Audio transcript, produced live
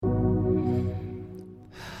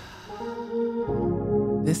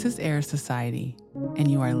This is Air Society, and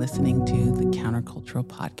you are listening to the Countercultural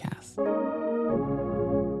Podcast.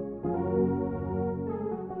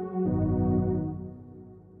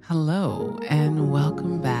 Hello, and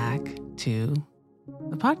welcome back to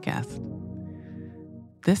the podcast.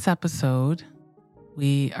 This episode,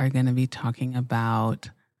 we are going to be talking about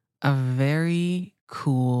a very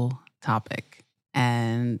cool topic,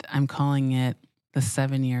 and I'm calling it the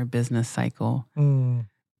 7-year business cycle.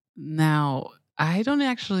 Now, I don't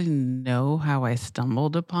actually know how I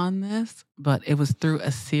stumbled upon this, but it was through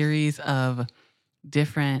a series of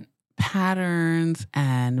different patterns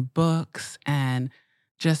and books and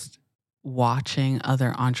just watching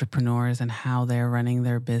other entrepreneurs and how they're running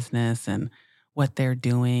their business and what they're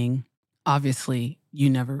doing. Obviously, you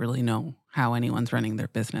never really know how anyone's running their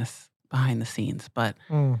business behind the scenes, but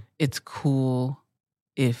it's cool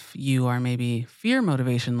if you are maybe fear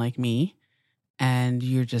motivation like me and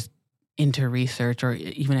you're just into research, or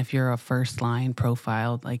even if you're a first line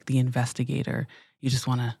profile like the investigator, you just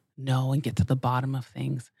want to know and get to the bottom of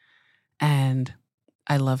things. And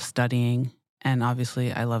I love studying, and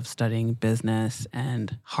obviously I love studying business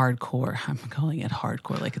and hardcore. I'm calling it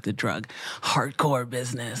hardcore like it's a drug. Hardcore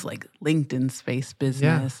business, like LinkedIn space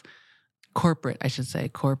business, corporate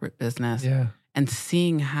business, and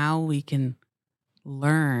seeing how we can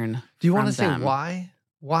learn. Do you want to say why?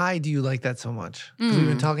 Why do you like that so much? Because we've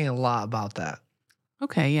been talking a lot about that.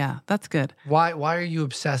 Okay, yeah, that's good. Why are you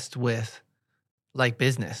obsessed with like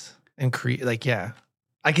business and create?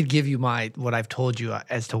 I could give you what I've told you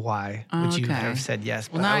as to why, which you have said yes.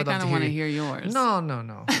 But well, now I kind of want to hear yours.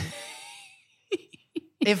 No.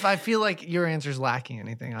 If I feel like your answer's lacking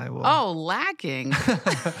anything, I will. Oh, lacking?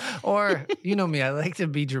 Or, you know me, I like to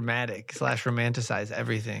be dramatic / romanticize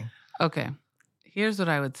everything. Okay, here's what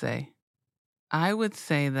I would say. I would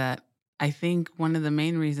say that I think one of the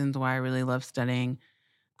main reasons why I really love studying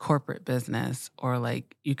corporate business, or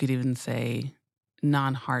like you could even say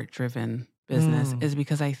non-heart driven business, is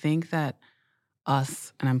because I think that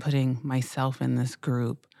us, and I'm putting myself in this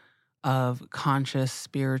group of conscious,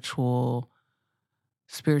 spiritually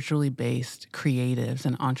based creatives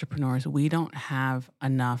and entrepreneurs, we don't have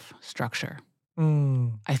enough structure.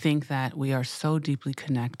 I think that we are so deeply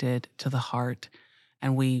connected to the heart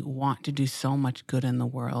and we want to do so much good in the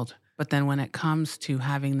world. But then when it comes to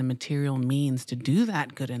having the material means to do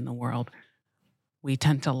that good in the world, we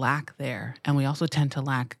tend to lack there. And we also tend to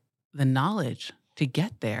lack the knowledge to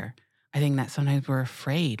get there. I think that sometimes we're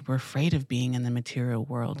afraid. We're afraid of being in the material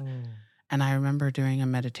world. And I remember during a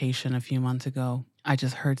meditation a few months ago, I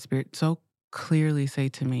just heard Spirit so clearly say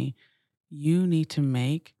to me, you need to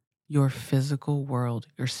make your physical world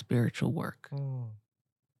your spiritual work.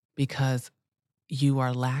 Because you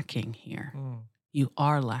are lacking here. You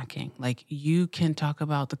are lacking. Like, you can talk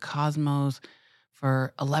about the cosmos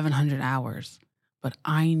for 1,100 hours, but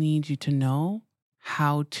I need you to know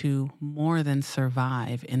how to more than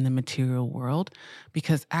survive in the material world.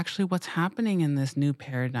 Because actually what's happening in this new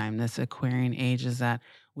paradigm, this Aquarian age, is that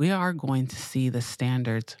we are going to see the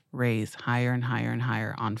standards raise higher and higher and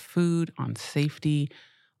higher on food, on safety,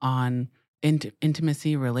 on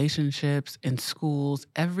intimacy, relationships, in schools,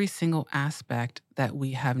 every single aspect that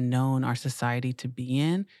we have known our society to be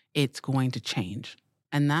in, it's going to change.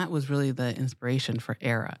 And that was really the inspiration for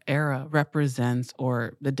ERA. ERA represents,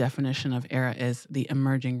 or the definition of ERA is the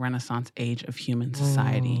emerging Renaissance age of human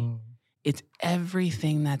society. It's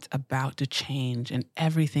everything that's about to change and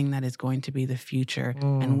everything that is going to be the future.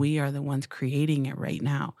 And we are the ones creating it right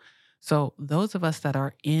now. So those of us that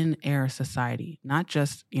are in Era Society, not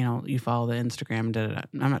just, you follow the Instagram,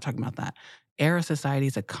 I'm not talking about that. Era Society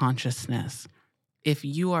is a consciousness. If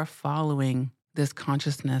you are following this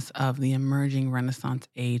consciousness of the emerging Renaissance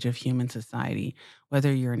age of human society,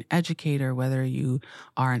 whether you're an educator, whether you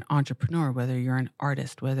are an entrepreneur, whether you're an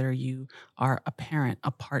artist, whether you are a parent, a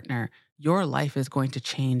partner, your life is going to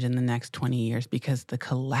change in the next 20 years because the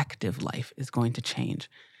collective life is going to change.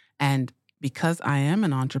 And because I am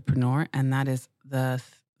an entrepreneur, and that is the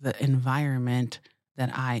environment that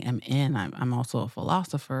I am in, I'm also a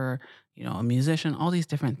philosopher, a musician, all these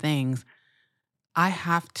different things. I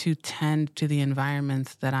have to tend to the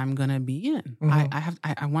environments that I'm going to be in.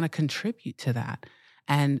 I want to contribute to that.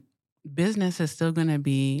 And business is still going to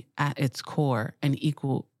be at its core an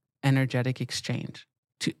equal energetic exchange.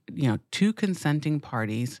 Two consenting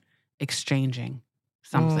parties exchanging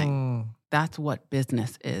something. That's what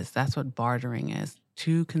business is. That's what bartering is.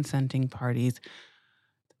 Two consenting parties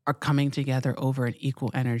are coming together over an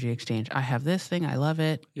equal energy exchange. I have this thing, I love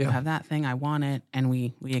it. You have that thing, I want it, and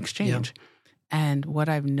we exchange. And what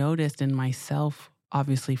I've noticed in myself,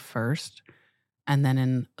 obviously first, And then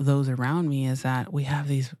in those around me is that we have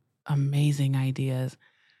these amazing ideas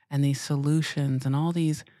and these solutions and all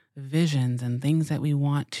these visions and things that we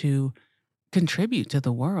want to contribute to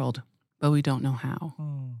the world, but we don't know how.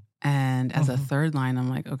 And as a third line, I'm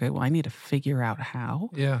like, okay, well, I need to figure out how.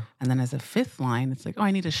 Yeah. And then as a fifth line, it's like, oh,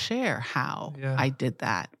 I need to share how I did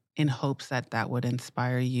that, in hopes that that would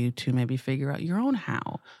inspire you to maybe figure out your own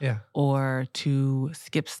how. Yeah. Or to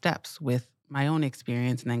skip steps with my own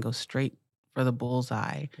experience and then go straight for the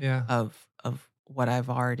bullseye of what I've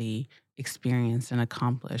already experienced and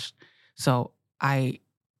accomplished. So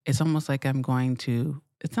it's almost like I'm going to,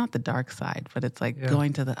 it's not the dark side, but it's like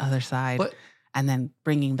going to the other side and then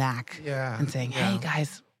bringing back and saying, hey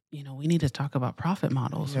guys, we need to talk about profit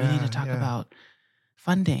models. We need to talk about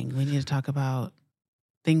funding. We need to talk about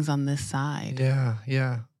things on this side. Yeah,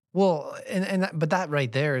 yeah. Well, but that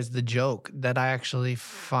right there is the joke that I actually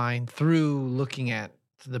find through looking at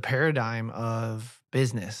the paradigm of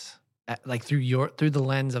business, like through the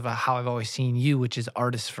lens of how I've always seen you, which is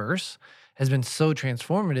artist first, has been so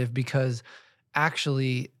transformative because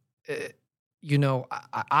actually,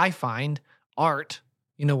 I find art,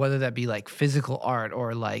 whether that be like physical art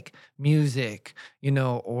or like music,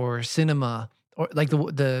 or cinema, or like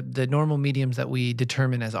the normal mediums that we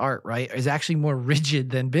determine as art, right, is actually more rigid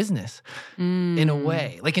than business in a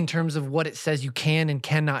way, like in terms of what it says you can and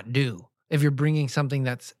cannot do if you're bringing something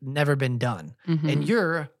that's never been done. And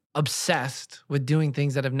you're obsessed with doing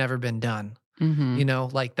things that have never been done.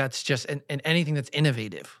 Like that's just, and anything that's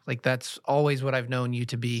innovative, like that's always what I've known you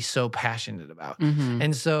to be so passionate about.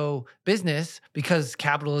 And so business, because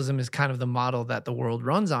capitalism is kind of the model that the world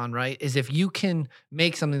runs on, right, is if you can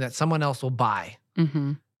make something that someone else will buy,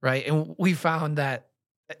 right? And we found that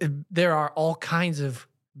there are all kinds of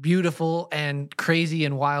beautiful and crazy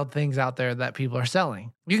and wild things out there that people are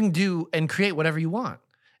selling. You can do and create whatever you want.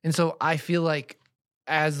 And so I feel like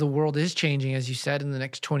as the world is changing, as you said, in the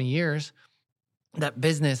next 20 years, that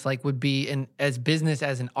business would be as business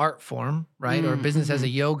as an art form, right? Or business as a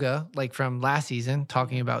yoga, like from last season,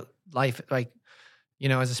 talking about life, as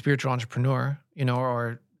a spiritual entrepreneur,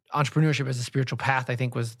 or entrepreneurship as a spiritual path, I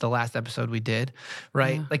think was the last episode we did,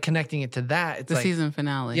 right? Yeah. Like connecting it to that. It's the season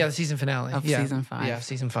finale. Yeah, the season finale. Of season 5. Yeah,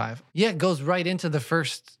 season 5. Yeah, it goes right into the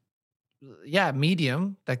first,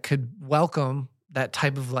 medium that could welcome that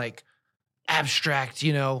type of abstract,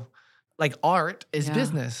 like art is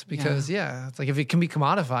business because it's like if it can be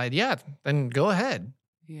commodified, then go ahead.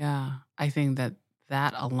 Yeah. I think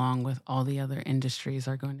that along with all the other industries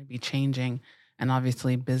are going to be changing. And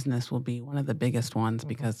obviously business will be one of the biggest ones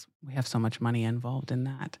because we have so much money involved in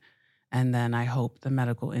that. And then I hope the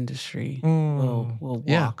medical industry will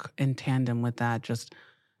walk in tandem with that, just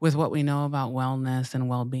with what we know about wellness and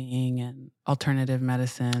well-being and alternative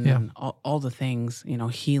medicine and all the things,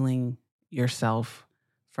 healing yourself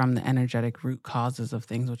from the energetic root causes of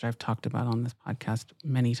things, which I've talked about on this podcast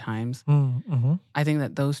many times. I think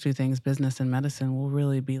that those two things, business and medicine, will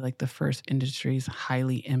really be like the first industries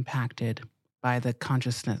highly impacted by the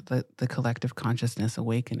consciousness, the collective consciousness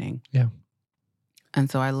awakening. Yeah. And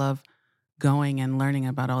so I love going and learning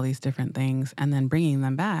about all these different things and then bringing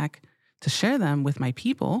them back to share them with my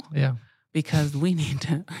people. Yeah. Because we need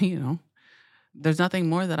to, there's nothing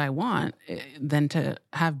more that I want than to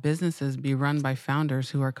have businesses be run by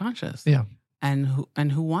founders who are conscious. Yeah. And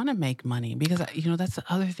who want to make money. Because, that's the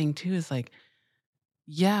other thing too, is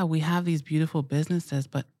we have these beautiful businesses,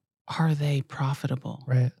 but are they profitable?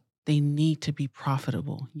 Right. They need to be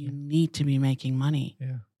profitable. You need to be making money.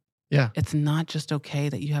 Yeah. Yeah. It's not just okay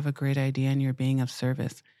that you have a great idea and you're being of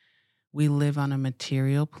service. We live on a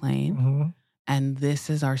material plane, and this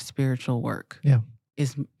is our spiritual work. Yeah.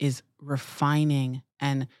 Is refining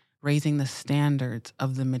and raising the standards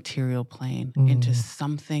of the material plane into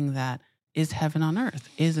something that is heaven on earth,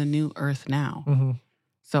 is a new earth now.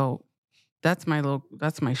 So that's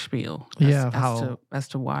my spiel. As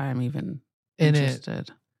to why I'm even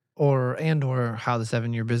interested. Or how the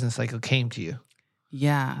 7-year business cycle came to you.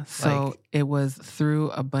 Yeah. So it was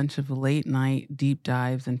through a bunch of late night deep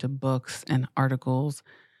dives into books and articles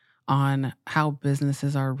on how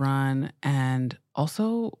businesses are run, and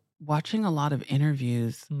also watching a lot of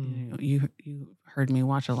interviews. You heard me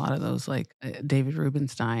watch a lot of those, like David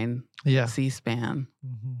Rubenstein, C-SPAN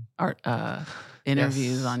art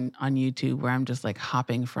interviews on YouTube, where I'm just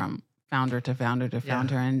hopping from founder to founder to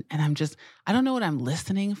founder, and I don't know what I'm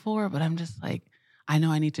listening for, but I'm just I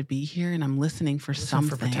know I need to be here, and I'm listening for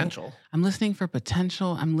something. For potential. I'm listening for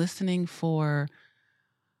potential. I'm listening for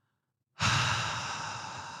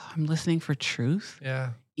truth.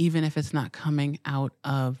 Yeah. Even if it's not coming out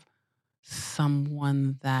of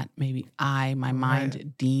someone that maybe my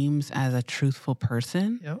mind deems as a truthful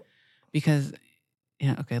person. Yep. Because,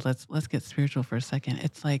 okay, let's get spiritual for a second.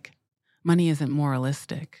 It's like money isn't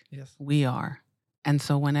moralistic. Yes. We are. And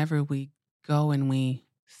so whenever we go and we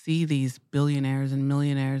see these billionaires and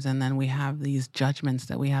millionaires, and then we have these judgments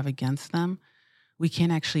that we have against them, we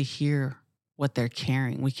can't actually hear what they're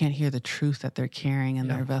carrying. We can't hear the truth that they're carrying in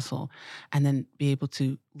their vessel, and then be able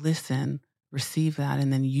to listen, receive that,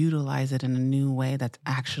 and then utilize it in a new way that's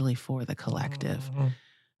actually for the collective. Mm-hmm.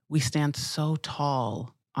 We stand so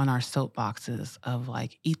tall on our soapboxes of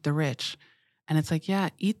like, eat the rich. And it's like, yeah,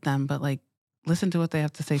 eat them, but like, listen to what they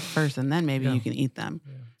have to say first, and then maybe you can eat them.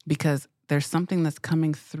 Yeah. Because there's something that's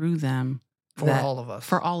coming through them. For all of us.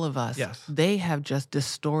 For all of us. Yes. They have just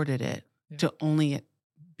distorted it to only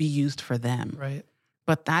be used for them. Right.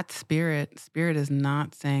 But that spirit is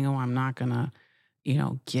not saying, oh, I'm not going to,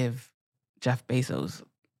 give Jeff Bezos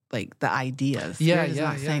like the ideas. Spirit is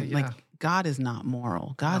not saying, like, God is not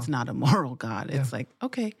moral. God's not a moral God. It's like,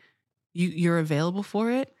 okay, you're available for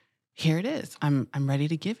it. Here it is. I'm ready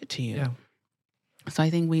to give it to you. Yeah. So I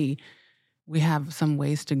think we have some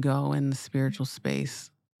ways to go in the spiritual space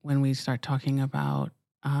when we start talking about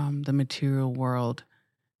the material world.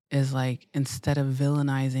 Is like, instead of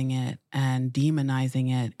villainizing it and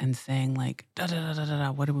demonizing it and saying like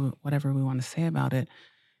whatever we want to say about it,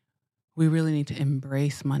 we really need to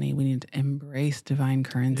embrace money. We need to embrace divine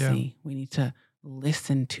currency. We need to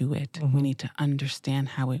listen to it. Mm-hmm. We need to understand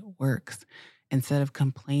how it works, instead of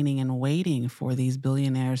complaining and waiting for these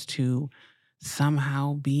billionaires to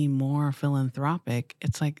somehow be more philanthropic.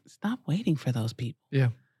 It's like, stop waiting for those people. Yeah.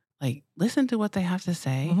 Like, listen to what they have to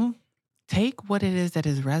say. Mm-hmm. Take what it is that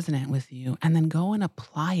is resonant with you, and then go and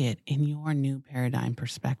apply it in your new paradigm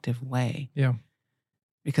perspective way. Yeah.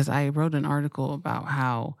 Because I wrote an article about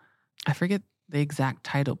how, I forget the exact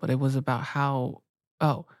title, but it was about how,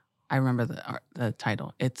 I remember the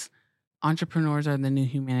title. It's Entrepreneurs Are the New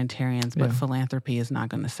Humanitarians, but Philanthropy is Not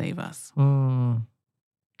going to Save Us. Mm.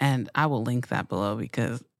 And I will link that below,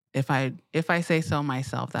 because if I say so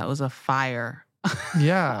myself, that was a fire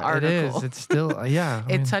article. It is. It's still,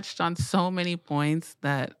 It touched on so many points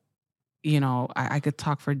that, I could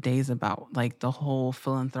talk for days about, like, the whole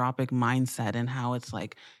philanthropic mindset and how it's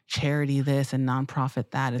like charity this and nonprofit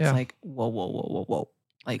that. It's like, whoa.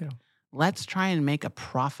 Like, let's try and make a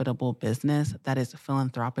profitable business that is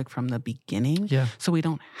philanthropic from the beginning. Yeah. So we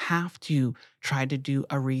don't have to try to do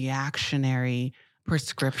a reactionary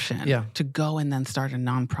prescription to go and then start a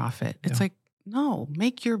nonprofit. It's like, no,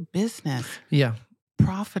 make your business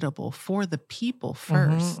profitable for the people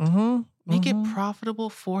first. Make it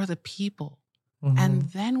profitable for the people. And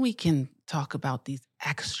then we can talk about these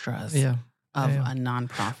extras of a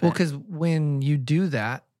nonprofit. Well, because when you do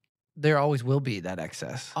that, there always will be that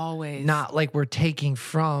excess. Always. Not like we're taking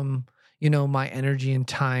from, my energy and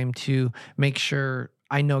time to make sure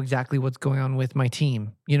I know exactly what's going on with my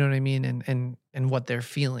team. You know what I mean? And what they're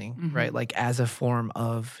feeling, right? Like, as a form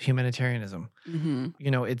of humanitarianism.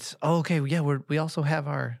 It's okay. We also have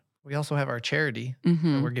our charity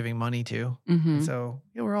that we're giving money to. So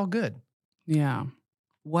we're all good. Yeah.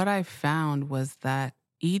 What I found was that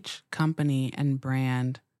each company and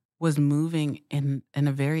brand was moving in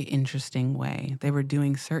a very interesting way. They were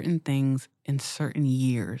doing certain things in certain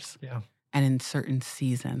years and in certain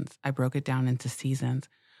seasons. I broke it down into seasons.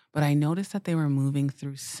 But I noticed that they were moving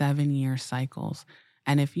through 7-year cycles.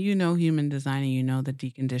 And if you know human design and you know the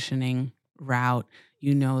deconditioning route,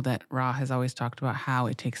 you know that Ra has always talked about how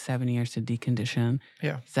it takes 7 years to decondition.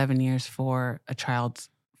 7 years for a child's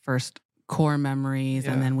first core memories.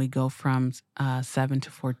 And then we go from 7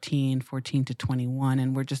 to 14, 14 to 21.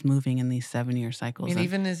 And we're just moving in these 7-year cycles. I mean,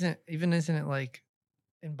 even isn't it like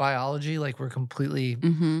in biology, like we're completely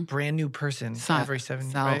brand new person every 7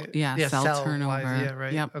 years, right? Yeah, cell turnover. Yeah,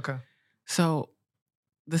 right. Yep. Okay. So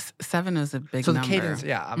this 7 is a big number. So the cadence,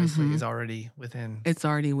 obviously is already within. It's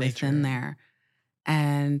already within nature. there.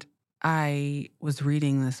 And I was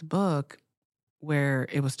reading this book where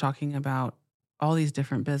it was talking about all these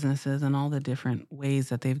different businesses and all the different ways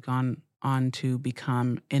that they've gone on to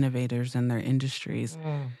become innovators in their industries,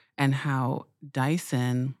 and how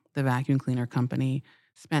Dyson, the vacuum cleaner company,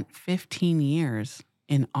 spent 15 years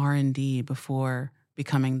in R&D before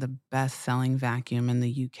becoming the best-selling vacuum in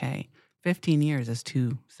the UK. 15 years is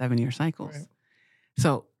 2 7-year cycles. Right.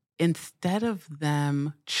 So instead of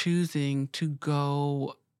them choosing to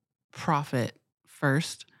go profit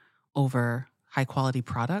first over high-quality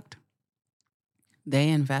product, they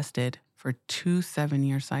invested for 2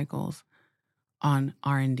 7-year cycles on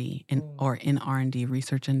R&D or in R&D,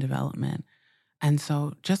 research and development. And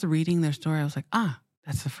so just reading their story, I was like,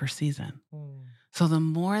 That's the first season. So the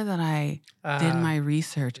more that I did my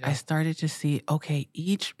research, I started to see, okay,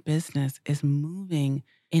 each business is moving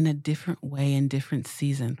in a different way in different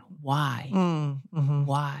season. Why?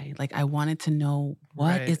 Why? Like I wanted to know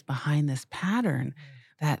what is behind this pattern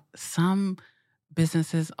that some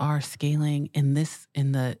businesses are scaling in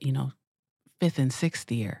the, fifth and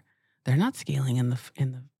sixth year. They're not scaling in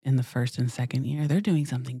the first and second year. They're doing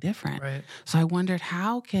something different. Right. So I wondered,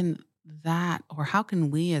 how can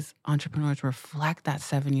we as entrepreneurs reflect that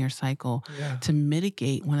 7-year cycle to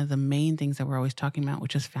mitigate one of the main things that we're always talking about,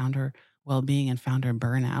 which is founder well-being and founder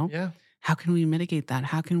burnout? Yeah. How can we mitigate that?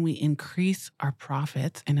 How can we increase our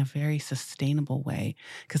profits in a very sustainable way?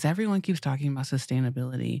 Because everyone keeps talking about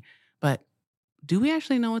sustainability, but do we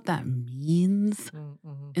actually know what that means?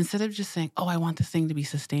 Instead of just saying, oh, I want this thing to be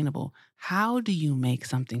sustainable, how do you make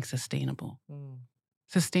something sustainable?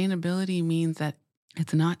 Sustainability means that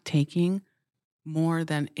it's not taking more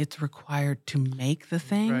than it's required to make the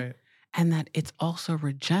thing, and that it's also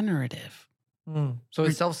regenerative. So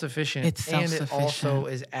it's self-sufficient. It's self-sufficient. And it also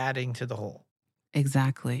is adding to the whole.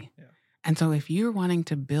 Exactly. Yeah. And so if you're wanting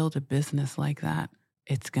to build a business like that,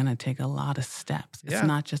 it's going to take a lot of steps. It's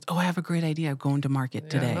not just, oh, I have a great idea, going to market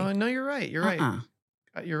today. No, you're right. You're right.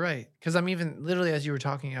 You're right. Because I'm even, literally, as you were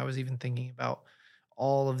talking, I was even thinking about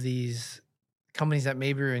all of these companies that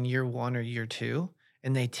maybe are in year 1 or year 2,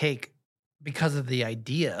 and they take, because of the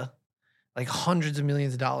idea, like hundreds of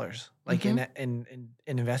millions of dollars, like in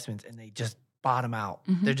investments, and they just bottom out.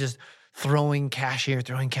 They're just throwing cash here,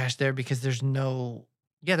 throwing cash there, because there's no,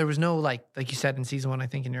 there was no, like you said in season 1, I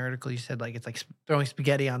think in your article, you said like, it's like throwing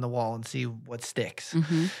spaghetti on the wall and see what sticks,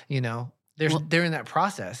 they're in that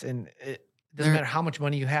process, and it doesn't matter how much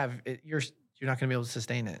money you have, you're not going to be able to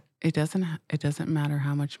sustain it. It doesn't matter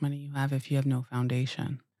how much money you have if you have no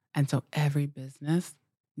foundation. And so every business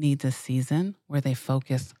needs a season where they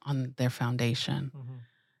focus on their foundation.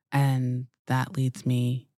 And that leads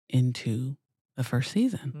me into the first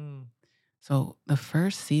season. So the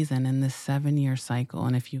first season in this 7-year cycle,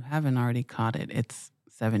 and if you haven't already caught it, it's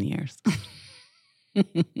 7 years.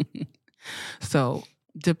 So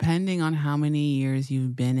depending on how many years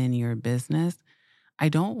you've been in your business, I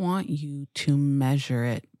don't want you to measure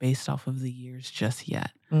it based off of the years just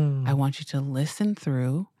yet. I want you to listen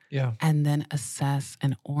through and then assess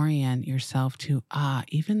and orient yourself to,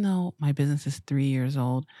 even though my business is 3 years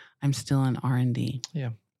old, I'm still in R&D.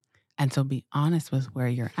 And so be honest with where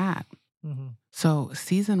you're at. So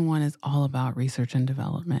season 1 is all about research and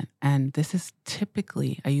development. And this is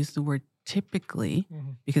typically, I use the word typically,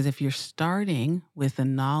 because if you're starting with the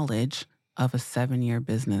knowledge of a 7-year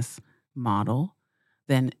business model,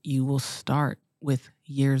 then you will start with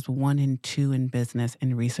years 1 and 2 in business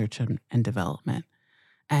in research and development.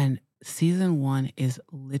 And season 1 is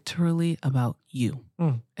literally about you.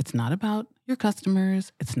 It's not about your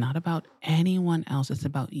customers. It's not about anyone else. It's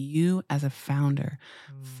about you as a founder,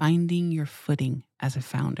 finding your footing as a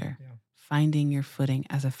founder, finding your footing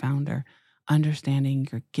as a founder, understanding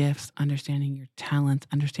your gifts, understanding your talents,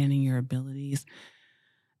 understanding your abilities.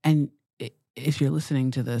 And if you're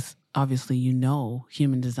listening to this, obviously you know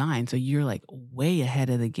human design, so you're like way ahead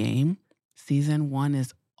of the game. Season 1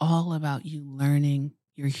 is all about you learning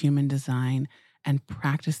your human design and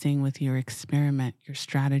practicing with your experiment, your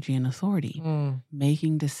strategy and authority,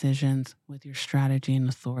 making decisions with your strategy and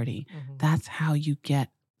authority. That's how you get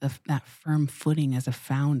that firm footing as a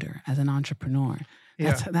founder, as an entrepreneur.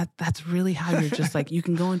 That's really how you're just like, you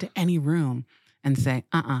can go into any room and say,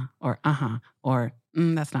 or or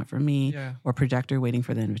that's not for me, or projector waiting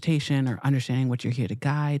for the invitation, or understanding what you're here to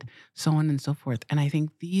guide, so on and so forth. And I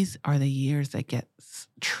think these are the years that get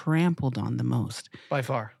trampled on the most. By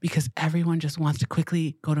far. Because everyone just wants to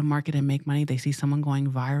quickly go to market and make money. They see someone going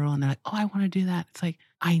viral and they're like, oh, I want to do that. It's like,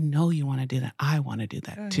 I know you want to do that. I want to do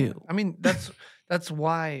that too. I mean, that's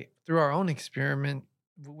why through our own experiment,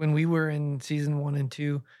 when we were in season 1 and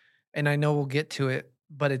 2, and I know we'll get to it,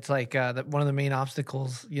 but it's like one of the main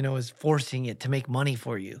obstacles, is forcing it to make money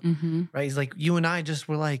for you, right? It's like you and I just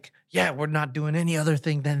were like, we're not doing any other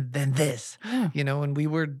thing than this, and we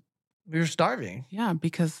were starving. Yeah,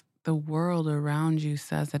 because the world around you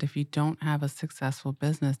says that if you don't have a successful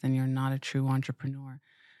business, then you're not a true entrepreneur.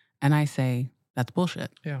 And I say that's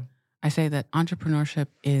bullshit. Yeah, I say that entrepreneurship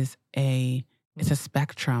is it's a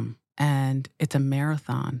spectrum. And it's a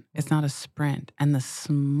marathon. It's not a sprint. And the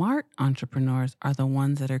smart entrepreneurs are the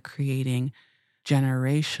ones that are creating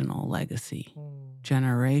generational legacy,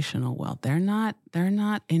 generational wealth. They're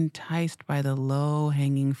not enticed by the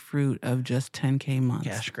low-hanging fruit of just 10K months.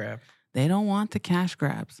 Cash grab. They don't want the cash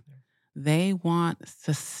grabs. They want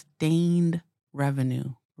sustained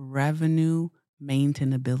revenue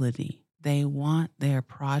maintainability. They want their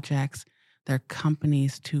projects, their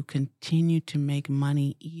companies to continue to make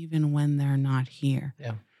money even when they're not here.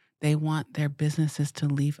 Yeah. They want their businesses to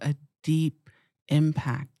leave a deep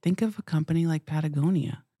impact. Think of a company like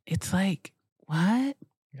Patagonia. It's like, what?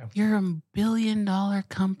 Yeah. You're a $1 billion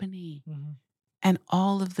company. Mm-hmm. And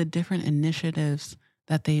all of the different initiatives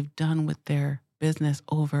that they've done with their business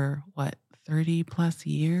over, 30 plus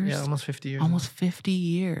years? Yeah, almost 50 years. Almost 50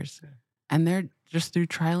 years. Yeah. And they're just through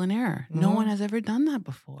trial and error. Mm-hmm. No one has ever done that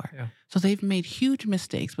before. Yeah. So they've made huge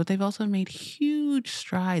mistakes, but they've also made huge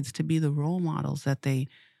strides to be the role models that they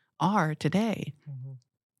are today. Mm-hmm.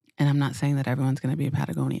 And I'm not saying that everyone's going to be a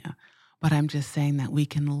Patagonia, but I'm just saying that we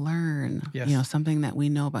can learn. Yes. Something that we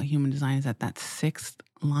know about human design is that sixth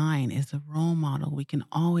line is a role model. We can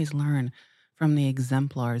always learn from the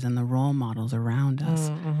exemplars and the role models around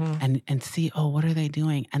us, mm-hmm. and see, what are they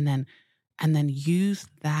doing? And then use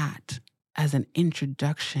that as an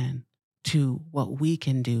introduction to what we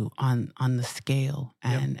can do on the scale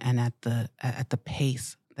and at the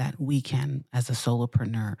pace that we can as a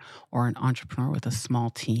solopreneur or an entrepreneur with a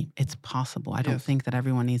small team. It's possible. I don't think that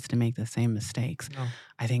everyone needs to make the same mistakes. No.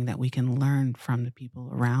 I think that we can learn from the people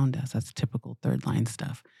around us. That's typical third line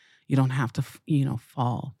stuff. You don't have to,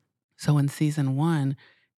 fall. So in season 1,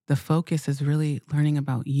 the focus is really learning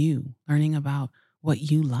about you, learning about what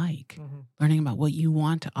you like, learning about what you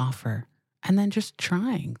want to offer, and then just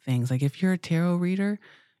trying things. Like if you're a tarot reader,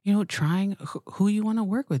 trying who you want to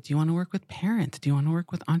work with. Do you want to work with parents? Do you want to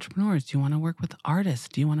work with entrepreneurs? Do you want to work with artists?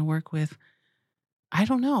 Do you want to work with, I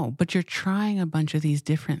don't know, but you're trying a bunch of these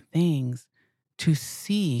different things to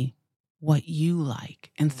see what you like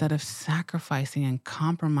instead of sacrificing and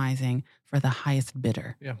compromising for the highest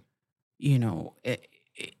bidder. Yeah.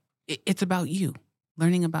 It's about you,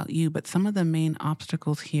 learning about you. But some of the main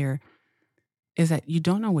obstacles here is that you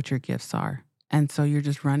don't know what your gifts are. And so you're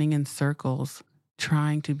just running in circles,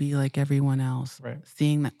 trying to be like everyone else, right.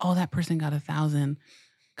 Seeing that, that person got 1,000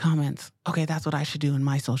 comments. Okay, that's what I should do in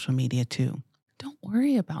my social media too. Don't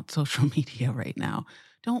worry about social media right now.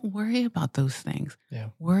 Don't worry about those things. Yeah.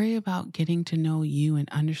 Worry about getting to know you and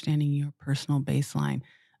understanding your personal baseline.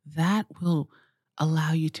 That will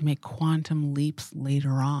allow you to make quantum leaps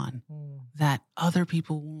later on that other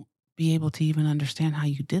people won't be able to even understand how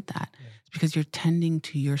you did that. Yeah. It's because you're tending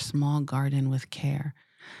to your small garden with care.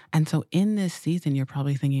 And so in this season, you're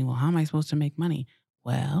probably thinking, well, how am I supposed to make money?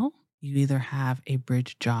 Well, you either have a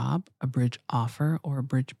bridge job, a bridge offer, or a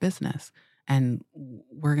bridge business. And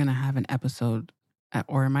we're going to have an episode,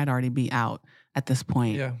 or it might already be out at this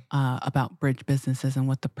point, about bridge businesses and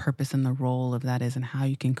what the purpose and the role of that is and how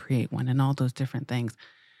you can create one and all those different things.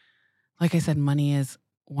 Like I said, money is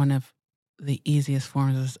one of the easiest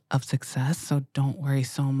forms of success. So don't worry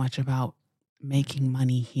so much about making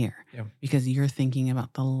money here because you're thinking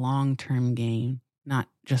about the long-term gain, not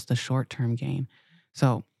just the short-term gain.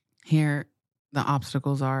 So here, the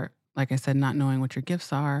obstacles are, like I said, not knowing what your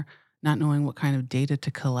gifts are, not knowing what kind of data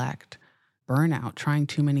to collect, burnout, trying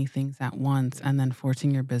too many things at once, and then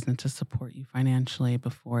forcing your business to support you financially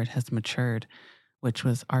before it has matured, which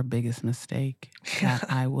was our biggest mistake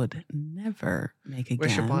that I would never make again.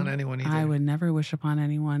 Wish upon anyone either. I would never wish upon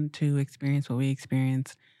anyone to experience what we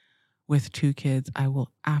experienced with 2 kids. I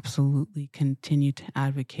will absolutely continue to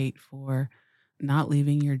advocate for not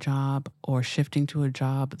leaving your job or shifting to a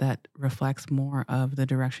job that reflects more of the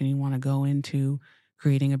direction you want to go into,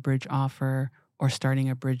 creating a bridge offer or starting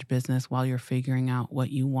a bridge business while you're figuring out what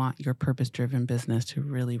you want your purpose-driven business to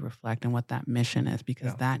really reflect and what that mission is,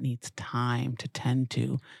 because that needs time to tend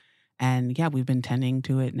to. And we've been tending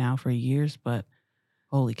to it now for years, but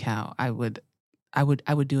holy cow, I would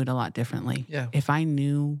do it a lot differently. Yeah. If I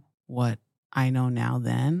knew what I know now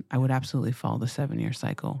then, I would absolutely follow the 7-year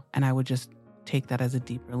cycle. And I would just take that as a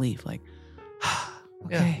deep relief. Like,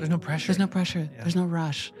 okay. There's no pressure. There's no pressure. Yeah. There's no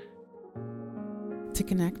rush. To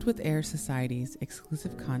connect with Air Society's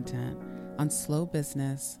exclusive content on slow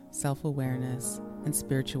business, self-awareness, and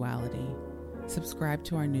spirituality, subscribe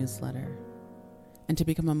to our newsletter. And to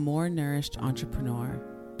become a more nourished entrepreneur,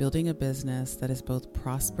 building a business that is both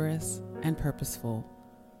prosperous and purposeful,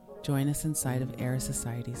 join us inside of Air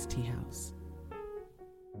Society's Tea House.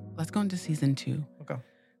 Let's go into season 2. Okay.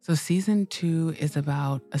 So season 2 is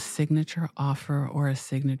about a signature offer or a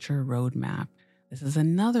signature roadmap. This is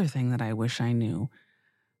another thing that I wish I knew.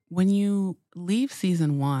 When you leave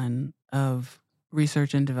season 1 of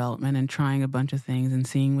research and development and trying a bunch of things and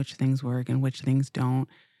seeing which things work and which things don't,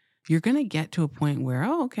 you're going to get to a point where,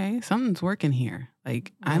 okay, something's working here.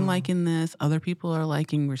 Like, I'm liking this. Other people are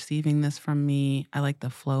receiving this from me. I like the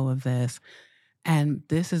flow of this. And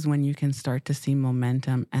this is when you can start to see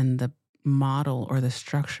momentum and model or the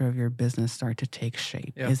structure of your business start to take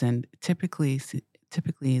shape is in typically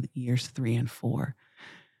years 3 and 4.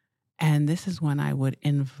 And this is when I would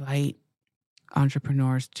invite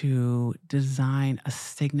entrepreneurs to design a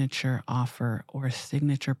signature offer or a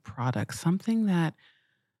signature product, something that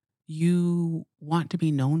you want to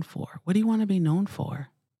be known for. What do you want to be known for?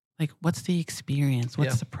 Like, what's the experience?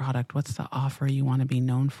 What's the product? What's the offer you want to be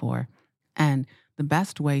known for? And the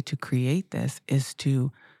best way to create this is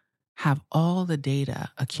to have all the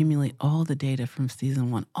data, accumulate all the data from season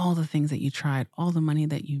 1, all the things that you tried, all the money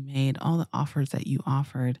that you made, all the offers that you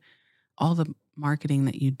offered, all the marketing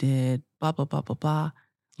that you did, blah, blah, blah, blah, blah.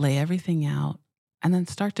 Lay everything out and then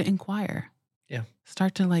start to inquire. Yeah.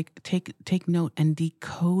 Start to like take note and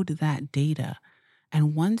decode that data.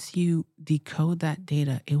 And once you decode that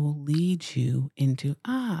data, it will lead you into,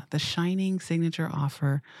 the shining signature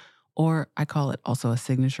offer, or I call it also a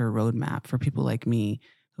signature roadmap for people like me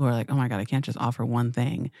who are like, oh my God, I can't just offer one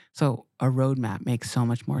thing. So a roadmap makes so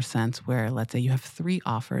much more sense where let's say you have 3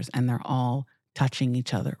 offers and they're all touching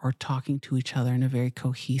each other or talking to each other in a very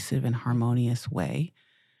cohesive and harmonious way.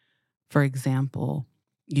 For example,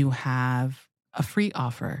 you have a free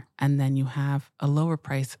offer, and then you have a lower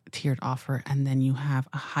price tiered offer, and then you have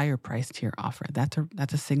a higher price tier offer.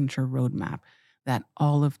 That's a signature roadmap that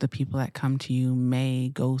all of the people that come to you may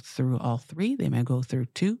go through all 3. They may go through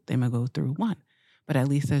 2. They may go through 1. But at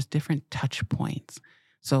least there's different touch points.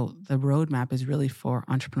 So the roadmap is really for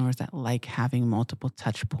entrepreneurs that like having multiple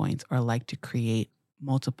touch points or like to create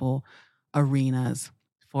multiple arenas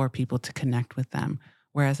for people to connect with them.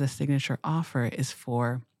 Whereas a signature offer is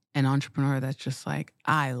for an entrepreneur that's just like,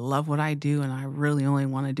 I love what I do and I really only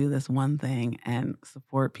want to do this one thing and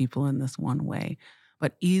support people in this one way.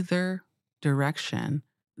 But either direction,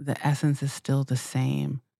 the essence is still the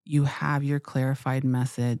same. You have your clarified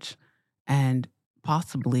message and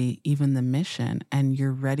possibly even the mission, and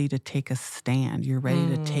you're ready to take a stand. You're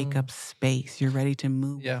ready to take up space. You're ready to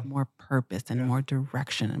move with more purpose and more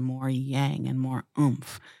direction and more yang and more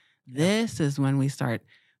oomph. This is when we start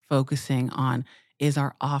focusing on, is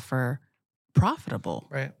our offer profitable?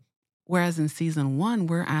 Right. Whereas in season 1,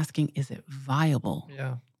 we're asking, is it viable?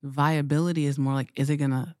 Yeah. Viability is more like, is it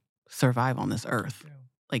going to survive on this earth? Yeah.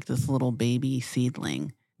 Like this little baby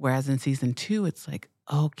seedling. Whereas in season 2, it's like,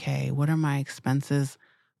 okay, what are my expenses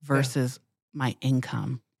versus my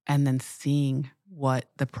income? And then seeing what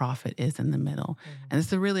the profit is in the middle. And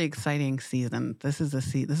it's a really exciting season. This is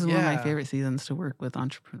one of my favorite seasons to work with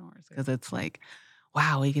entrepreneurs because it's like,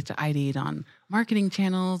 wow, we get to ideate on marketing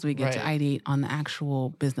channels. We get to ideate on the actual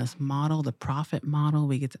business model, the profit model.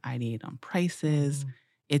 We get to ideate on prices.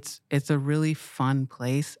 It's a really fun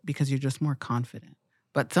place because you're just more confident.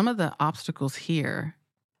 But some of the obstacles here,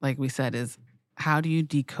 like we said, is how do you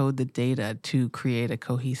decode the data to create a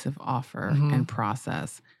cohesive offer and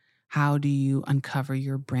process? How do you uncover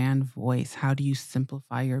your brand voice? How do you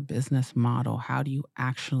simplify your business model? How do you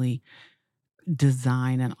actually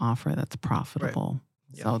design an offer that's profitable?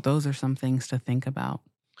 Right. Yeah. So those are some things to think about.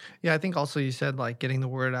 Yeah, I think also you said like getting the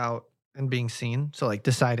word out and being seen. So like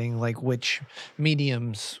deciding like which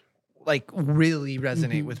mediums like really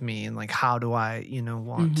resonate with me and like how do I,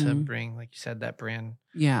 want to bring, like you said, that brand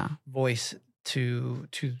voice to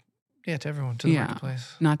everyone, to the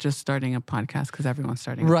marketplace. Not just starting a podcast because everyone's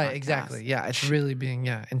starting a podcast. Right, exactly. Yeah, it's really being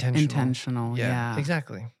intentional. Yeah.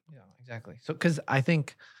 Exactly. Yeah, exactly. So because I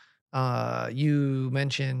think you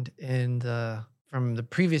mentioned from the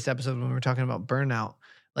previous episode when we were talking about burnout,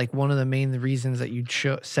 like one of the main reasons that you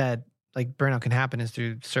said like burnout can happen is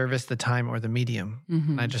through service, the time, or the medium.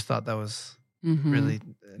 And I just thought that was really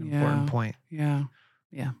an important point. Yeah.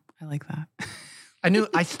 Yeah. I like that.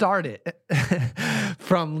 I started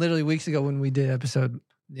from literally weeks ago when we did episode,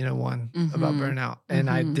 1 about burnout. And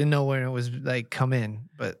I didn't know when it was like come in,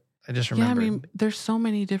 but I just remembered. Yeah, I mean, there's so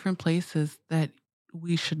many different places that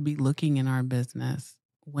we should be looking in our business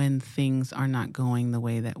when things are not going the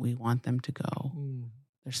way that we want them to go.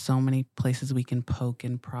 There's so many places we can poke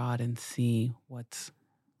and prod and see what's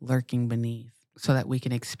lurking beneath so that we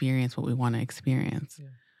can experience what we want to experience. Yeah.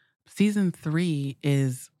 Season 3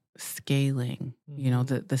 is scaling,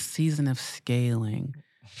 the season of scaling.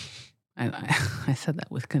 And I said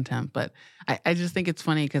that with contempt, but I just think it's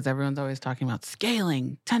funny because everyone's always talking about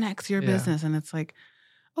scaling, 10x your business. And it's like,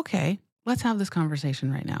 okay, let's have this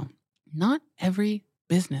conversation right now. Not every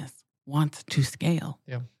business wants to scale.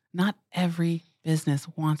 Yeah. Not every business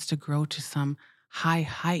wants to grow to some high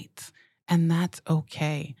heights, and that's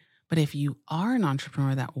okay. But if you are an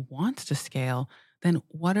entrepreneur that wants to scale, then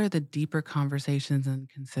what are the deeper conversations and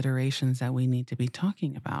considerations that we need to be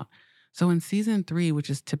talking about? So in season 3, which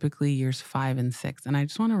is typically years 5 and 6, and I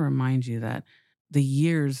just want to remind you that the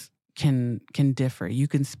years can differ. You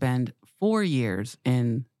can spend 4 years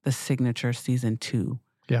in the signature season 2.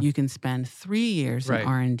 Yeah. You can spend 3 years in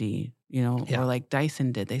R&D, or like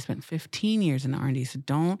Dyson did. They spent 15 years in R&D. So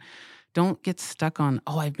don't get stuck on,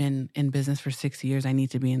 I've been in business for 6 years. I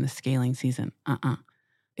need to be in the scaling season.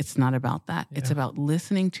 It's not about that. Yeah. It's about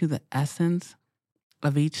listening to the essence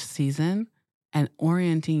of each season and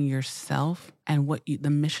orienting yourself and what the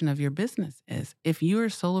mission of your business is. If you're a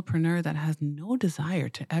solopreneur that has no desire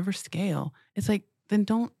to ever scale, it's like, then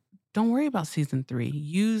don't worry about season 3.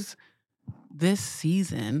 Use this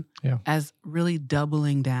season as really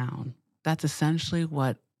doubling down. That's essentially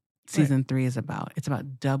what season 3 is about. It's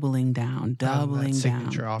about doubling down.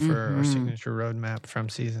 Signature offer or signature roadmap from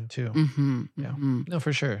season 2. No,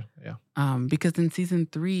 for sure. Yeah. Because in season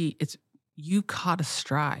 3, you caught a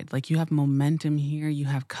stride. Like you have momentum here. You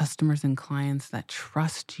have customers and clients that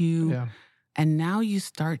trust you. Yeah. And now you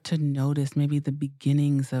start to notice maybe the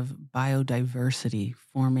beginnings of biodiversity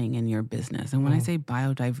forming in your business. And when I say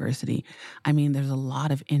biodiversity, I mean there's a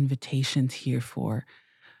lot of invitations here for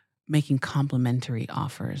making complementary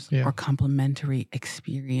offers or complementary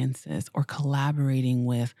experiences or collaborating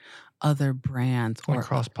with other brands or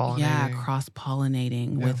cross-pollinating.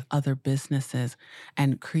 Cross-pollinating with other businesses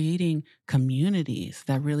and creating communities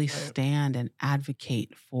that really stand and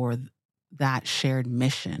advocate for that shared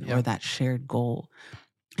mission or that shared goal.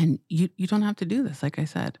 And you don't have to do this, like I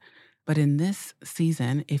said. But in this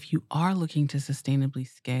season, if you are looking to sustainably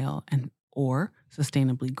scale or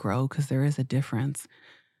sustainably grow, because there is a difference,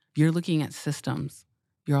 you're looking at systems.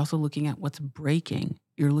 You're also looking at what's breaking.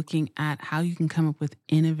 You're looking at how you can come up with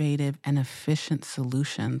innovative and efficient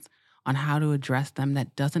solutions on how to address them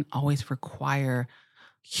that doesn't always require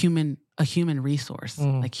a human resource,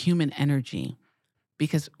 like human energy.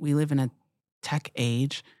 Because we live in a tech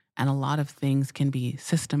age and a lot of things can be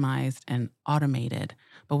systemized and automated,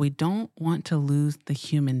 but we don't want to lose the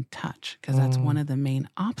human touch because that's one of the main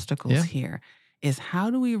obstacles here is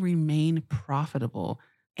how do we remain profitable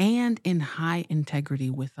and in high integrity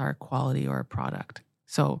with our quality or product.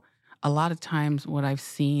 So a lot of times what I've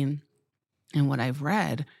seen and what I've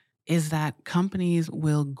read is that companies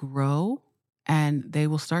will grow and they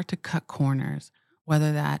will start to cut corners,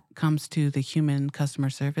 whether that comes to the human customer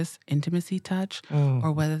service intimacy touch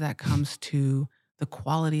or whether that comes to the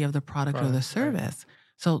quality of the product or the service.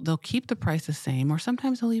 So they'll keep the price the same, or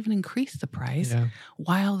sometimes they'll even increase the price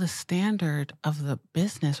while the standard of the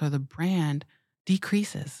business or the brand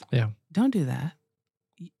decreases. Yeah. Don't do that.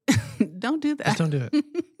 Don't do that. Just don't do it.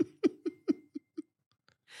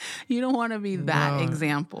 You don't want to be that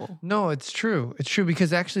example. No, it's true. It's true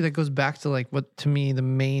because actually that goes back to like what to me the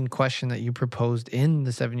main question that you proposed in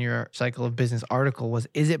the 7-year cycle of business article was,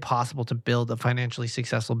 is it possible to build a financially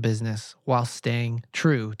successful business while staying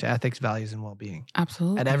true to ethics, values, and well-being?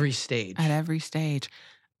 Absolutely. At every stage. At every stage.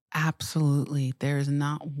 Absolutely. There is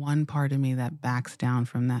not one part of me that backs down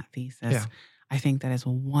from that thesis. Yeah. I think that is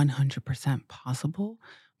 100% possible,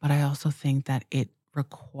 but I also think that it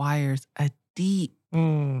requires a deep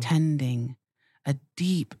tending, a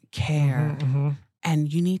deep care,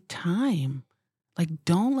 and you need time. Like,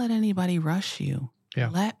 don't let anybody rush you. Yeah.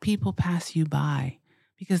 Let people pass you by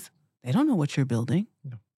because they don't know what you're building.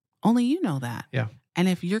 No. Only you know that. Yeah. And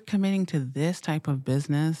if you're committing to this type of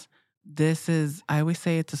business, I always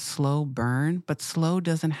say it's a slow burn, but slow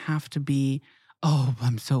doesn't have to be,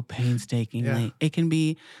 I'm so painstakingly. Yeah. It can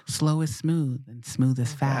be slow is smooth and smooth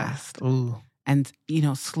is fast. Ooh. And,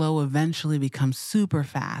 slow eventually becomes super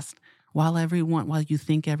fast. While you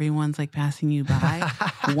think everyone's like passing you by,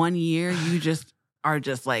 1 year you just are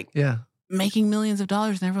just like making millions of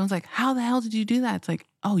dollars and everyone's like, how the hell did you do that? It's like,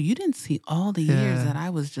 you didn't see all the years that I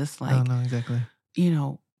was just like, no, exactly.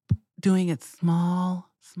 Doing it small,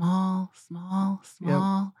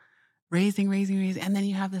 raising. And then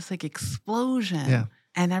you have this like explosion. Yeah.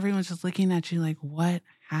 And everyone's just looking at you like, what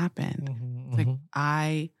happened? It's like,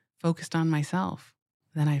 I focused on myself.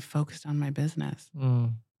 Then I focused on my business.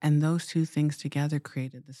 And those two things together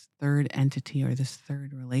created this third entity or this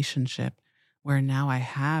third relationship where now I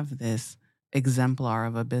have this exemplar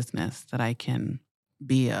of a business that I can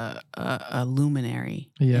be a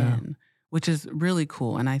luminary in, which is really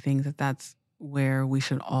cool. And I think that that's where we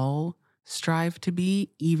should all strive to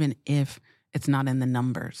be, even if it's not in the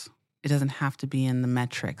numbers. It doesn't have to be in the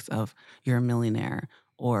metrics of you're a millionaire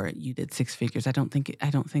or you did 6 figures. I don't think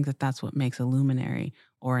that that's what makes a luminary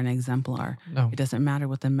or an exemplar. No. It doesn't matter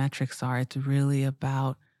what the metrics are. It's really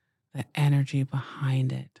about the energy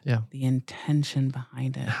behind it, the intention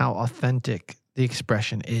behind it, how authentic the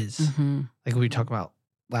expression is. Like we talk about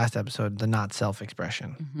last episode, the not self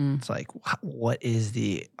expression. Mm-hmm. It's like, what is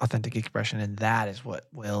the authentic expression? And that is what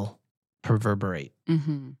will reverberate.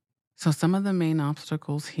 Mm-hmm. So some of the main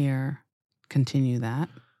obstacles here continue that.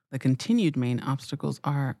 The continued main obstacles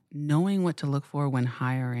are knowing what to look for when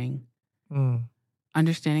hiring,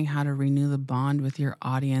 understanding how to renew the bond with your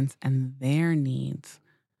audience and their needs,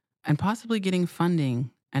 and possibly getting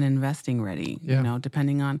funding and investing ready,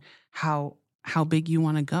 depending on how big you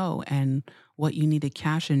want to go and what you need a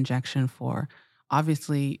cash injection for.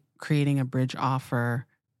 Obviously, creating a bridge offer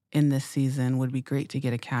in this season would be great to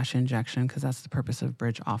get a cash injection, because that's the purpose of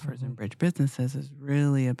bridge offers and bridge businesses, is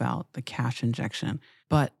really about the cash injection.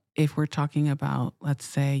 But if we're talking about, let's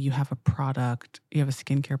say you have a product, you have a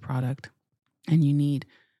skincare product, and you need,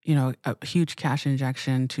 a huge cash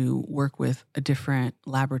injection to work with a different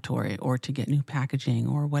laboratory or to get new packaging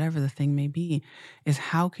or whatever the thing may be, is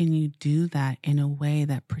how can you do that in a way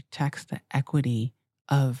that protects the equity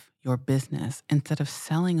of your business instead of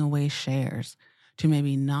selling away shares to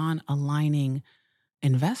maybe non-aligning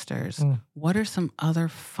investors? What are some other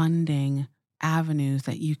funding avenues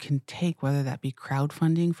that you can take, whether that be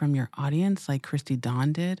crowdfunding from your audience, like Christy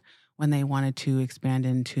Dawn did when they wanted to expand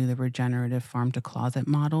into the regenerative farm to closet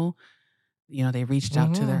model? They reached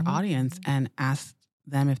out to their audience and asked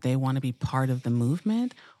them if they want to be part of the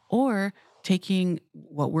movement, or taking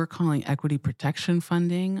what we're calling equity protection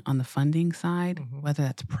funding on the funding side, whether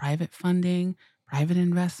that's private funding, private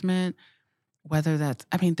investment, whether that's,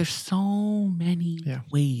 there's so many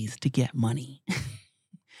ways to get money.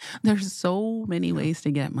 There's so many ways to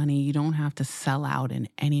get money. You don't have to sell out in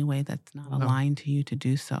any way that's not aligned to you to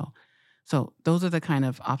do so. So those are the kind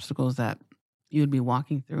of obstacles that you would be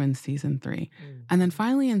walking through in season 3. And then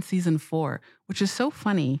finally in season 4, which is so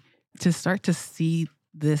funny to start to see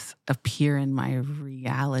this appear in my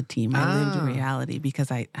reality, my lived reality, because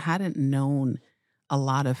I hadn't known a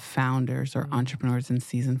lot of founders or entrepreneurs in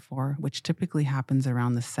season 4, which typically happens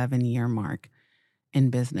around the 7-year mark in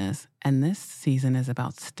business. And this season is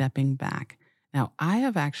about stepping back. Now, I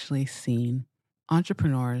have actually seen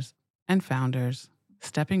entrepreneurs and founders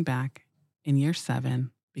stepping back in year 7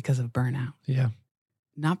 because of burnout. Yeah.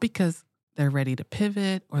 Not because they're ready to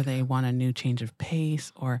pivot or they want a new change of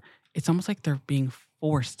pace, or it's almost like they're being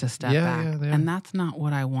forced to step back. And that's not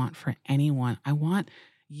what I want for anyone. I want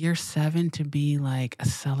year 7 to be like a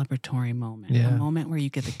celebratory moment, a moment where you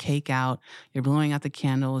get the cake out, you're blowing out the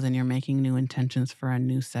candles, and you're making new intentions for a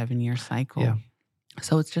new 7-year cycle. Yeah.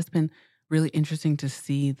 So it's just been really interesting to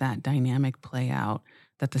see that dynamic play out,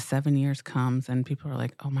 that the 7 years comes and people are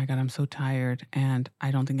like, oh my God, I'm so tired and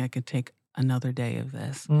I don't think I could take another day of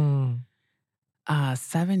this.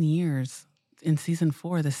 7 years in season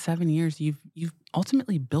 4, the 7 years, you've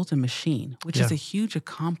ultimately built a machine, which is a huge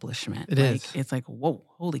accomplishment. It's like, whoa,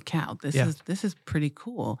 holy cow, this is pretty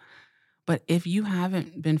cool. But if you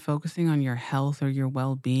haven't been focusing on your health or your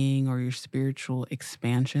well-being or your spiritual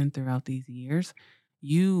expansion throughout these years,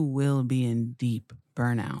 you will be in deep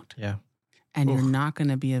burnout. Yeah. And you're not going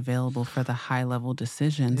to be available for the high-level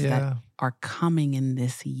decisions that are coming in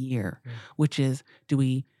this year, which is, do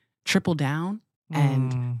we triple down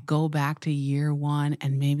and go back to year 1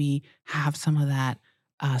 and maybe have some of that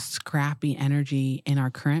scrappy energy in our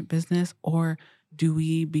current business? Or do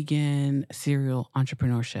we begin serial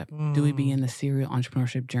entrepreneurship? Do we begin the serial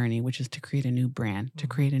entrepreneurship journey, which is to create a new brand, to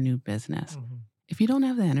create a new business? If you don't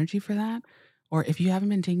have the energy for that, or if you haven't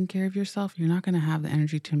been taking care of yourself, you're not going to have the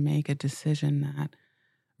energy to make a decision that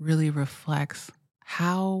really reflects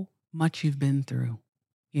how much you've been through,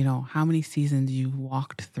 how many seasons you've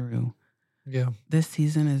walked through. Yeah. This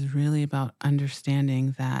season is really about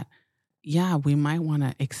understanding that, we might want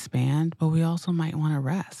to expand, but we also might want to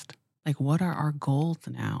rest. Like, what are our goals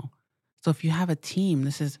now? So if you have a team,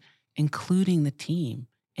 this is including the team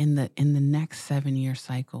in the next 7-year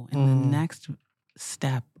cycle, in the next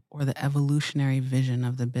step, or the evolutionary vision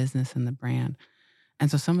of the business and the brand.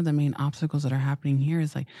 And so some of the main obstacles that are happening here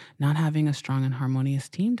is like not having a strong and harmonious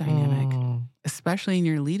team dynamic, especially in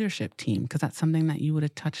your leadership team, because that's something that you would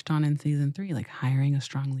have touched on in season 3, like hiring a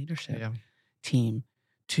strong leadership team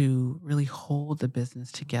to really hold the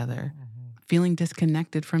business together, feeling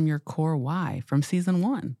disconnected from your core why from season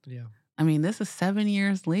 1. Yeah. This is 7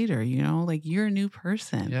 years later, like you're a new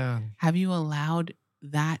person. Yeah. Have you allowed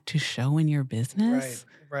that to show in your business?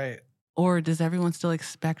 Right. Or does everyone still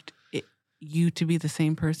expect you to be the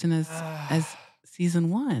same person as season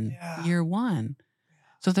 1, year 1?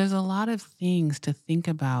 So there's a lot of things to think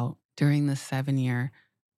about during the 7-year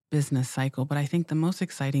business cycle. But I think the most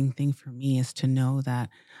exciting thing for me is to know that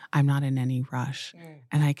I'm not in any rush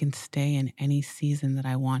and I can stay in any season that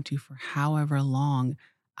I want to for however long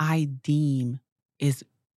I deem is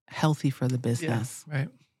healthy for the business. Right.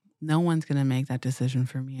 No one's going to make that decision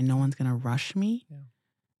for me, and no one's going to rush me. Yeah.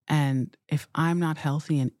 And if I'm not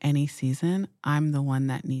healthy in any season, I'm the one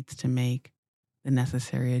that needs to make the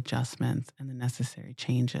necessary adjustments and the necessary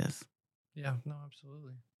changes. Yeah, no,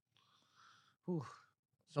 absolutely. Whew,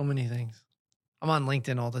 so many things. I'm on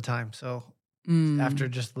LinkedIn all the time. So after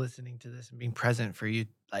just listening to this and being present for you,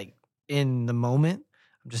 like in the moment,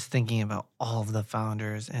 I'm just thinking about all of the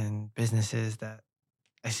founders and businesses that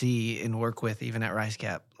I see and work with, even at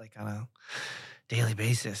RiseCap, like on a daily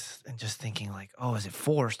basis, and just thinking like, oh, is it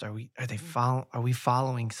forced? Are we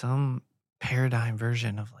following some paradigm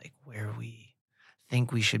version of like where we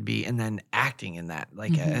think we should be, and then acting in that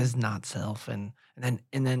like as not self, and then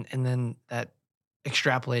that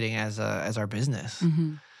extrapolating as our business,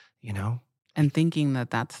 you know, and thinking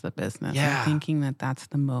that that's the business, and thinking that that's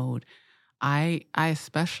the mode. I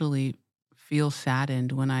especially feel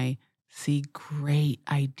saddened when I see great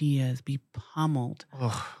ideas be pummeled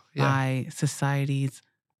by society's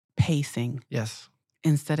pacing. Yes.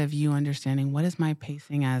 Instead of you understanding, what is my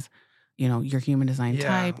pacing as, your human design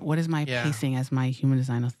type? What is my pacing as my human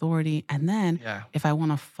design authority? And then if I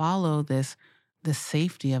want to follow the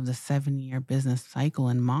safety of the 7-year business cycle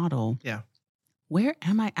and model, where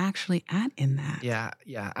am I actually at in that?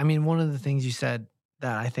 Yeah. I mean, one of the things you said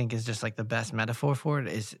that I think is just like the best metaphor for it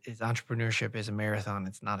is entrepreneurship is a marathon.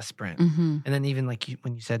 It's not a sprint. And then even like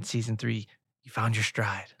when you said season 3, you found your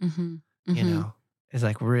stride, you know, it's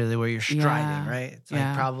like really where you're striding, right? It's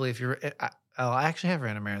like probably if you're, I actually have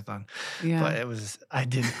ran a marathon, but it was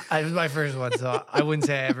my first one. So I wouldn't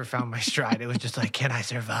say I ever found my stride. It was just like, can I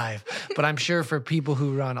survive? But I'm sure for people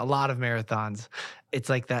who run a lot of marathons, it's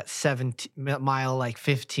like that 17 mile, like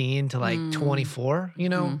 15 to like 24,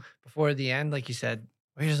 before the end, like you said,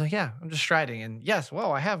 where you're just like, I'm just striding. And yes,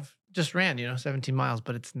 I have just ran, 17 miles,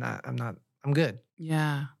 but I'm good.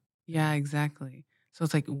 Yeah, exactly. So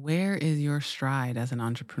it's like, where is your stride as an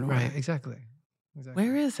entrepreneur? Right, exactly.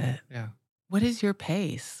 Where is it? Yeah. What is your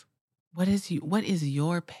pace? What is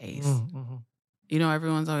your pace?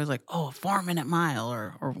 Everyone's always like, a 4-minute mile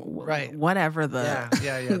or right. whatever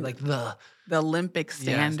the like the Olympic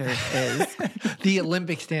standard is. The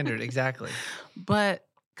Olympic standard, exactly. But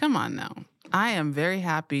come on now. I am very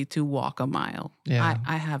happy to walk a mile. Yeah.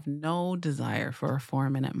 I have no desire for a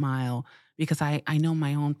 4-minute mile because I know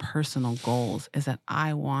my own personal goals is that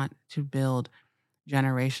I want to build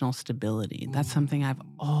generational stability. That's something I've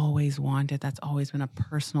always wanted. That's always been a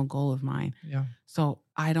personal goal of mine. Yeah. So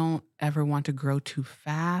I don't ever want to grow too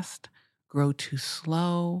fast, grow too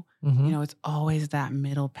slow. It's always that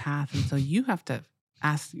middle path. And so you have to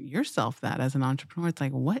ask yourself that as an entrepreneur. It's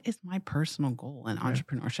like, what is my personal goal in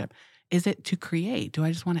entrepreneurship? Is it to create? Do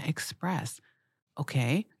I just want to express?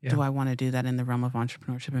 Okay. Yeah. Do I want to do that in the realm of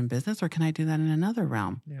entrepreneurship and business, or can I do that in another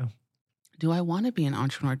realm? Yeah. Do I want to be an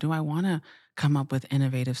entrepreneur? Do I want to come up with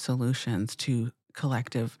innovative solutions to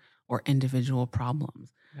collective or individual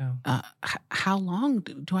problems? Yeah. How long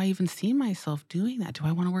do I even see myself doing that? Do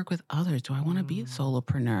I want to work with others? Do I want to be a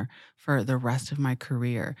solopreneur for the rest of my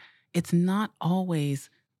career? It's not always,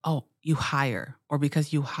 you hire, or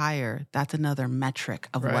because you hire, that's another metric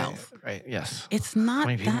of wealth. Right. Yes. It's not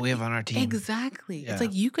 20 people we have on our team. Exactly. Yeah. It's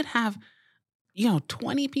like you could have,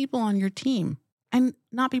 20 people on your team and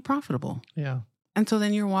not be profitable. Yeah. And so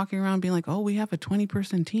then you're walking around being like, we have a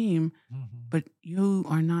 20-person team, but you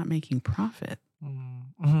are not making profit.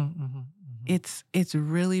 It's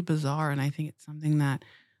really bizarre. And I think it's something that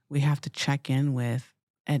we have to check in with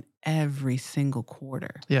at every single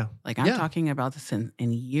quarter. Yeah. Like I'm talking about this in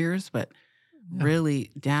years, but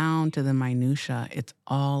really down to the minutia, it's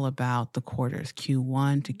all about the quarters,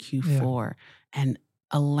 Q1 to Q4, and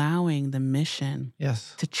allowing the mission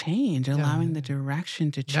to change, allowing the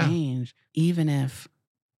direction to change, even if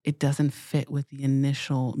it doesn't fit with the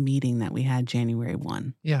initial meeting that we had January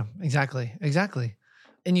 1. Yeah, exactly.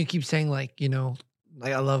 And you keep saying like,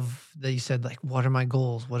 like I love that you said like, what are my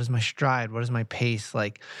goals? What is my stride? What is my pace?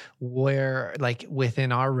 Like where, like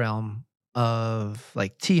within our realm of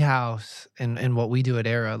like Tea House and what we do at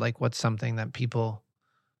Era, like what's something that people,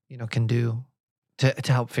 can do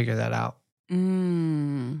to help figure that out? I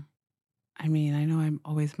mean, I know I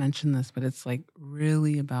always mention this, but it's like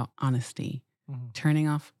really about honesty, turning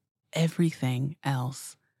off everything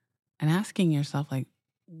else and asking yourself, like,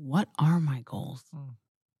 what are my goals?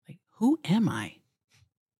 Like, who am I?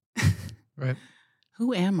 Right.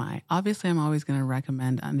 Who am I? Obviously, I'm always going to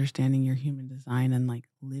recommend understanding your human design and like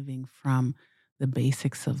living from the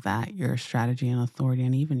basics of that, your strategy and authority,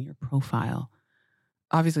 and even your profile.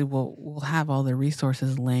 Obviously, we'll have all the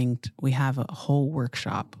resources linked. We have a whole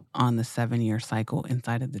workshop on the 7-year cycle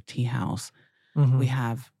inside of the Tea House. We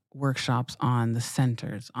have workshops on the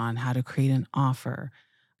centers, on how to create an offer.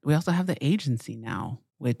 We also have the agency now,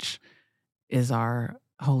 which is our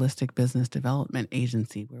holistic business development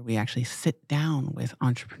agency, where we actually sit down with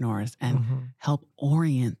entrepreneurs and help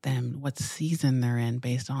orient them what season they're in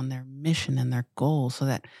based on their mission and their goals, so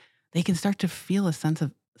that they can start to feel a sense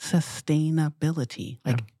of sustainability,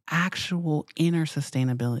 like actual inner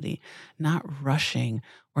sustainability, not rushing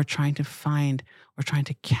or trying to find or trying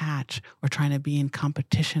to catch or trying to be in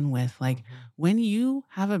competition with. Like when you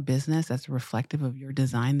have a business that's reflective of your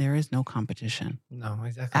design, there is no competition. No,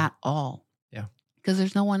 exactly. At all. Yeah. Because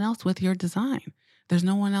there's no one else with your design. There's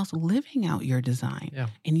no one else living out your design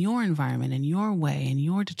in your environment, in your way, in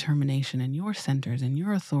your determination, in your centers, in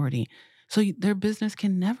your authority. So their business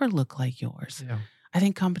can never look like yours. Yeah. I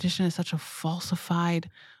think competition is such a falsified,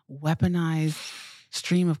 weaponized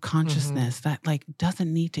stream of consciousness that like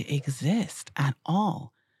doesn't need to exist at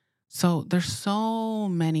all. So there's so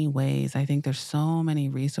many ways. I think there's so many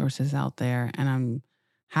resources out there, and I'm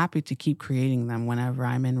happy to keep creating them whenever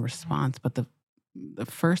I'm in response. But the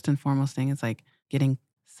first and foremost thing is like getting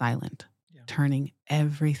silent, turning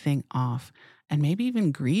everything off, and maybe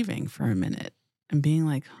even grieving for a minute and being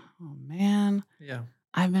like, oh man,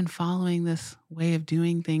 I've been following this way of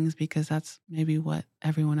doing things because that's maybe what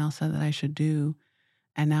everyone else said that I should do.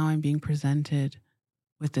 And now I'm being presented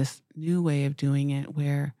with this new way of doing it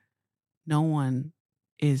where no one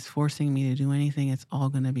is forcing me to do anything. It's all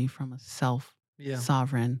going to be from a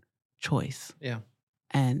self-sovereign choice. Yeah.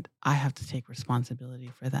 And I have to take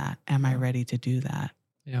responsibility for that. Am I ready to do that?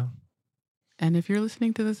 Yeah. And if you're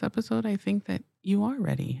listening to this episode, I think that you are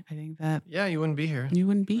ready. I think that... Yeah, you wouldn't be here. You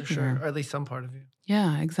wouldn't be for here. Sure. Or at least some part of you.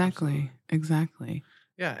 Yeah, exactly. Absolutely. Exactly.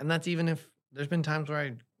 Yeah, and that's even if there's been times where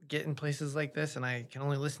I get in places like this and I can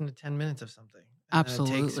only listen to 10 minutes of something.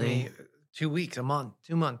 Absolutely. It takes me 2 weeks, a month,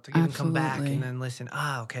 2 months to even come back and then listen.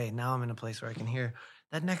 Okay, now I'm in a place where I can hear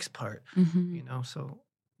that next part, you know? So,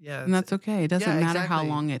 yeah. And that's okay. It doesn't matter how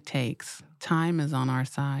long it takes. Time is on our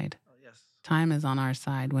side. Oh, yes. Time is on our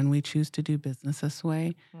side. When we choose to do business this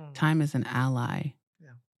way, time is an ally.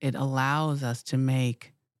 Yeah. It allows us to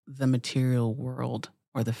make the material world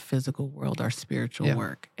or the physical world our spiritual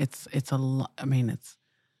work. It's a long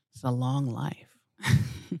life.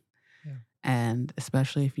 And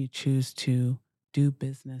especially if you choose to do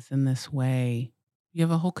business in this way, you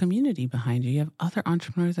have a whole community behind you. You have other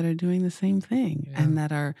entrepreneurs that are doing the same thing and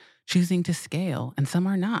that are choosing to scale. And some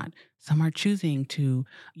are not. Some are choosing to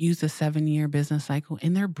use a 7-year business cycle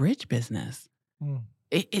in their bridge business.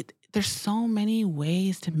 There's so many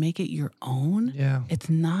ways to make it your own. Yeah. It's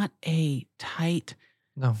not a tight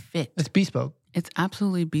fit. It's bespoke. It's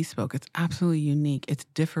absolutely bespoke. It's absolutely unique. It's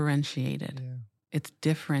differentiated. Yeah. It's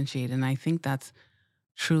differentiated. And I think that's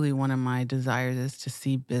truly one of my desires, is to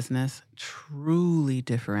see business truly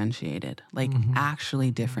differentiated, like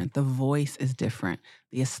actually different. The voice is different.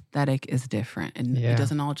 The aesthetic is different. And it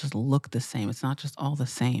doesn't all just look the same. It's not just all the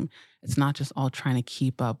same. It's not just all trying to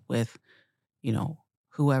keep up with, you know,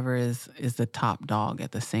 whoever is the top dog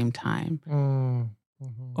at the same time.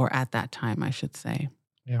 Or at that time, I should say.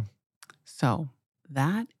 Yeah. So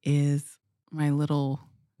that is my little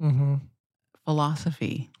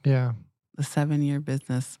philosophy. Yeah. The 7-year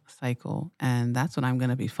business cycle. And that's what I'm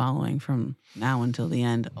going to be following from now until the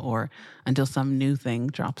end, or until some new thing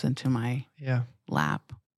drops into my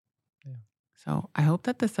lap. Yeah. So I hope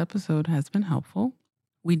that this episode has been helpful.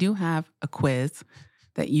 We do have a quiz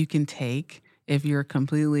that you can take if you're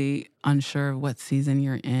completely unsure of what season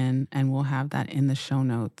you're in, and we'll have that in the show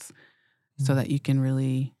notes so that you can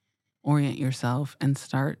really orient yourself and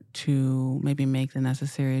start to maybe make the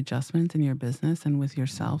necessary adjustments in your business and with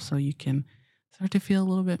yourself, so you can start to feel a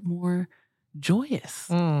little bit more joyous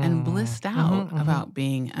and blissed out about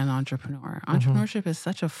being an entrepreneur. Entrepreneurship is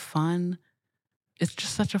such a fun, it's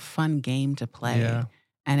just such a fun game to play. Yeah.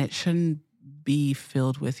 And it shouldn't be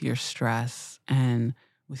filled with your stress and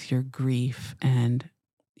with your grief. And,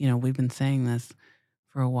 you know, we've been saying this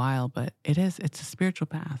for a while, but it's a spiritual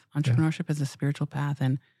path. Entrepreneurship is a spiritual path.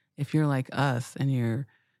 And if you're like us and you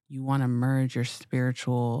want to merge your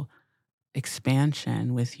spiritual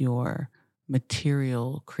expansion with your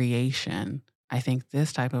material creation, I think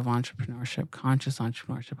this type of entrepreneurship, conscious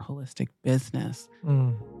entrepreneurship, holistic business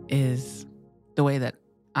is the way that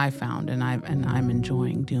I found, and I'm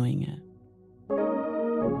enjoying doing it.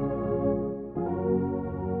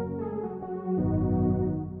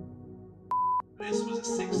 This was a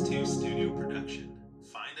 6-2 studio production.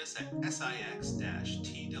 Find us at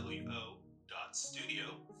six-two.studio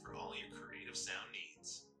for all your creative sound needs.